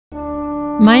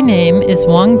My name is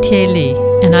Wang Tieli,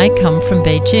 and I come from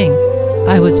Beijing.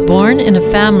 I was born in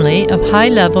a family of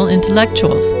high-level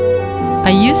intellectuals.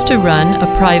 I used to run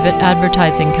a private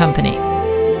advertising company.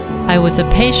 I was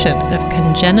a patient of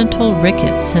congenital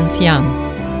rickets since young,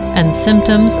 and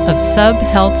symptoms of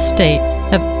sub-health state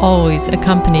have always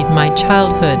accompanied my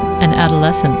childhood and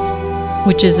adolescence,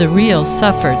 which is a real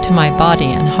suffer to my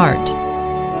body and heart.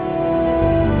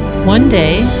 One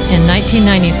day, in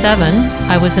 1997,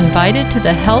 I was invited to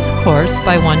the health course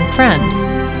by one friend.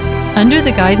 Under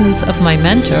the guidance of my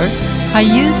mentor, I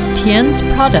used Tian's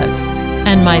products,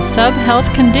 and my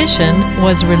sub-health condition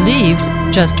was relieved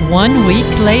just 1 week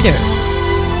later.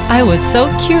 I was so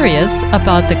curious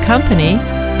about the company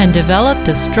and developed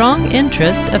a strong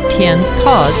interest of Tian's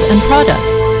cause and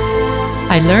products.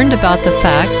 I learned about the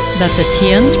fact that the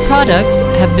Tian's products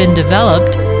have been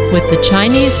developed with the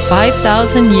Chinese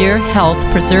 5,000-year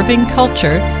health-preserving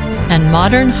culture and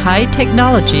modern high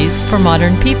technologies for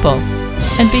modern people,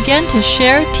 and began to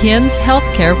share Tian's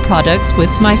healthcare products with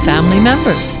my family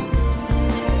members.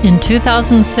 In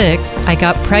 2006, I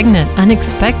got pregnant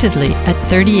unexpectedly at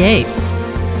 38.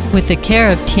 With the care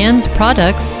of Tian's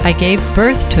products, I gave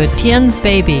birth to a Tian's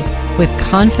baby with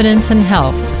confidence and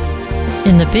health.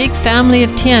 In the big family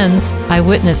of Tian's, I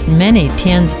witnessed many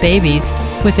Tian's babies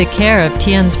with the care of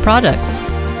Tian's products.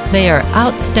 They are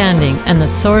outstanding and the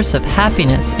source of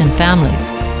happiness in families.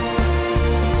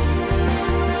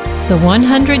 The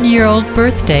 100-year-old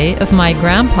birthday of my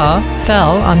grandpa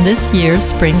fell on this year's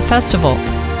Spring Festival,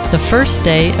 the first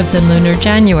day of the lunar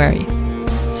January.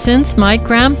 Since my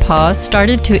grandpa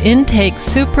started to intake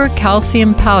super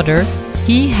calcium powder,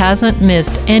 he hasn't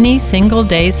missed any single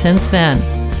day since then.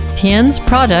 Tian's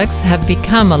products have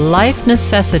become a life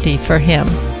necessity for him.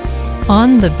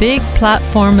 On the big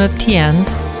platform of Tian's,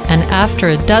 and after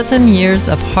a dozen years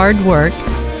of hard work,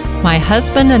 my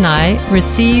husband and I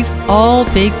receive all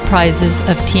big prizes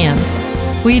of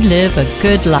Tian's. We live a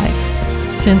good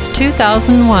life. Since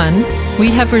 2001, we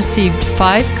have received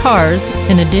 5 cars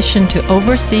in addition to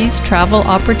overseas travel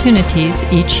opportunities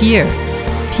each year.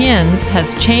 Tian's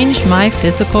has changed my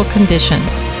physical condition.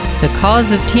 The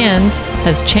cause of Tian's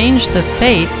has changed the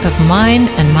fate of mine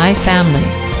and my family.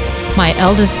 My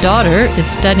eldest daughter is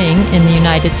studying in the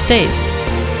United States,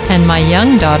 and my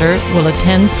young daughter will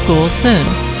attend school soon.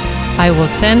 I will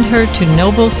send her to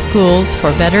noble schools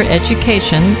for better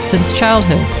education since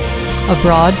childhood,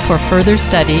 abroad for further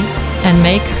study, and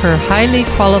make her highly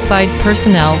qualified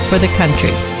personnel for the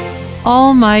country.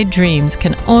 All my dreams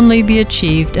can only be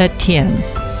achieved at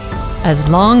Tian's. As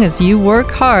long as you work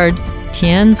hard,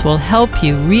 Tian's will help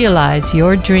you realize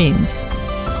your dreams.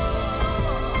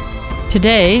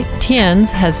 Today,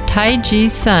 Tian's has Taiji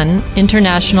Sun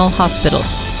International Hospital.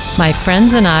 My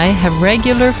friends and I have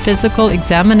regular physical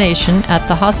examination at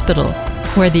the hospital,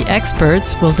 where the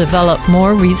experts will develop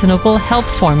more reasonable health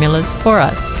formulas for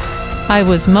us. I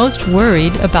was most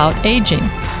worried about aging,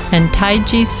 and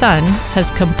Taiji Sun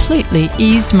has completely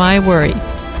eased my worry.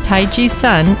 Taiji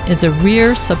Sun is a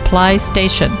rear supply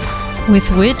station with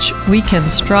which we can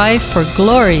strive for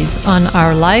glories on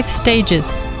our life stages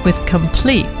with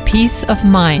complete peace of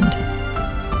mind.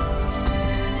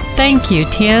 Thank you,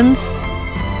 Tian's.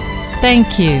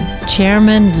 Thank you,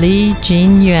 Chairman Li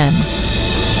Jinyuan.